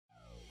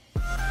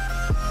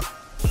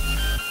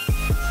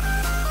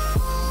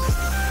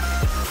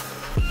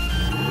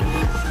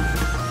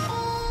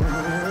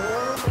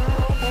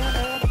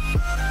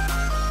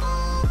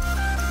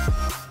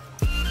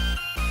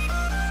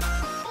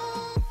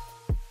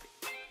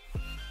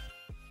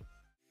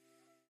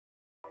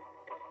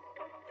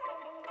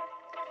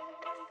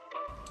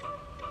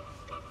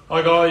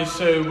Hi guys,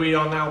 so we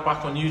are now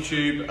back on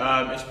YouTube.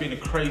 It's been a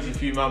crazy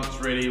few months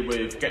really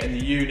with getting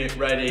the unit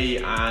ready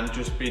and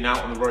just been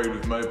out on the road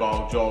with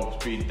mobile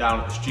jobs, been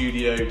down at the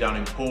studio, down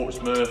in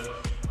Portsmouth,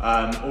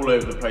 all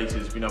over the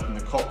places, been up in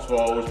the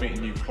Cotswolds, meeting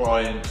new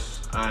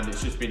clients, and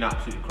it's just been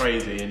absolutely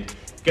crazy. And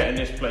getting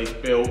this place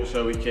built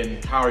so we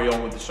can carry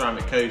on with the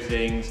ceramic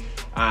coatings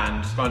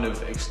and kind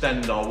of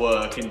extend our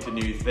work into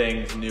new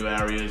things, new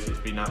areas,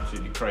 it's been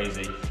absolutely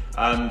crazy.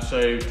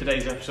 So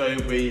today's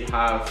episode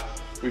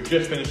we've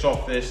just finished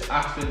off this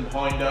Aston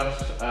behind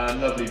us,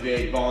 lovely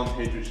V8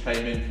 Vantage which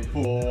came in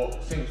for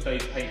single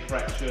stage paint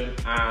correction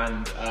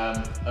and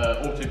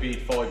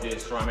Autobeads 5-year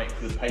ceramic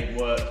for the paint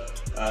work.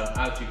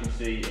 As you can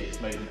see,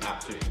 it's made an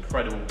absolutely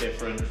incredible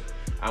difference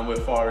and we're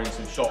firing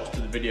some shots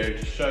to the video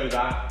to show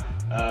that.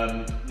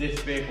 This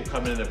vehicle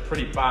coming in a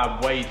pretty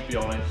bad way, to be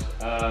honest.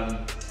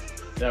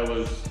 There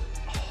was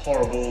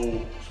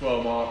horrible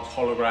swirl marks,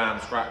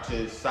 hologram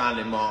scratches,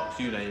 sanding marks,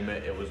 you name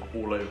it, it was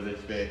all over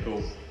this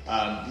vehicle.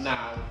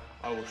 Now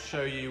I will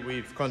show you,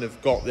 we've kind of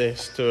got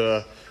this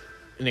to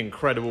an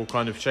incredible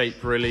kind of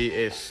shape really.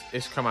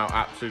 It's come out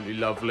absolutely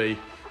lovely.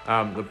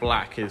 The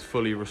black is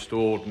fully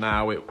restored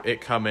now.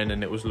 It come in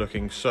and it was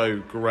looking so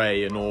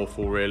grey and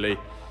awful really.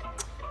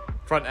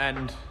 Front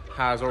end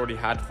has already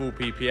had full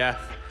PPF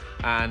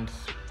and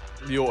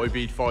the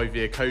Autobeads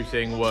 5-year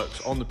coating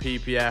works on the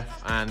PPF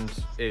and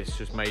it's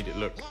just made it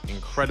look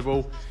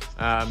incredible.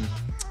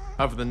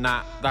 Other than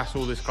that, that's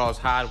all this car's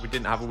had. We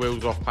didn't have a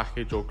wheels off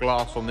package or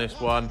glass on this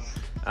one,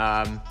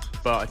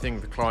 but I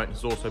think the client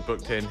has also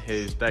booked in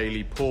his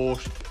daily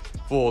Porsche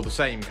for the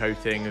same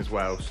coating as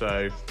well.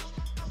 So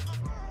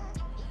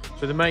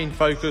the main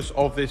focus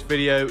of this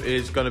video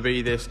is going to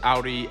be this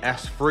Audi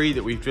S3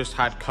 that we've just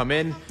had come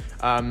in.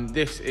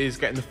 This is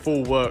getting the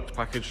full works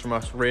package from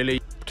us really.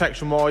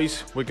 Protection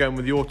wise, we're going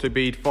with the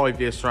Autobeads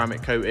 5-year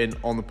ceramic coating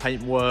on the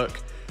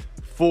paintwork,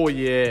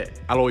 4-year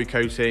alloy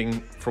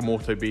coating from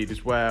Autobeads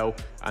as well,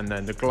 and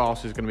then the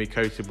glass is going to be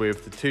coated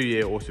with the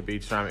 2-year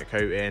Autobeads ceramic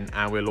coating,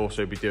 and we'll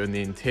also be doing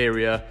the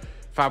interior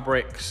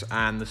fabrics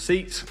and the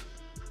seats.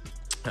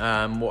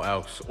 What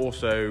else?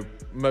 Also,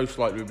 most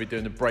likely we'll be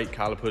doing the brake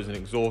calipers and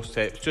exhaust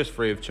tips just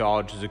free of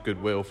charge as a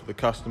goodwill for the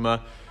customer.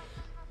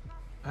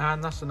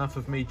 And that's enough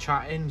of me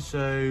chatting,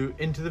 so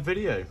into the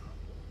video.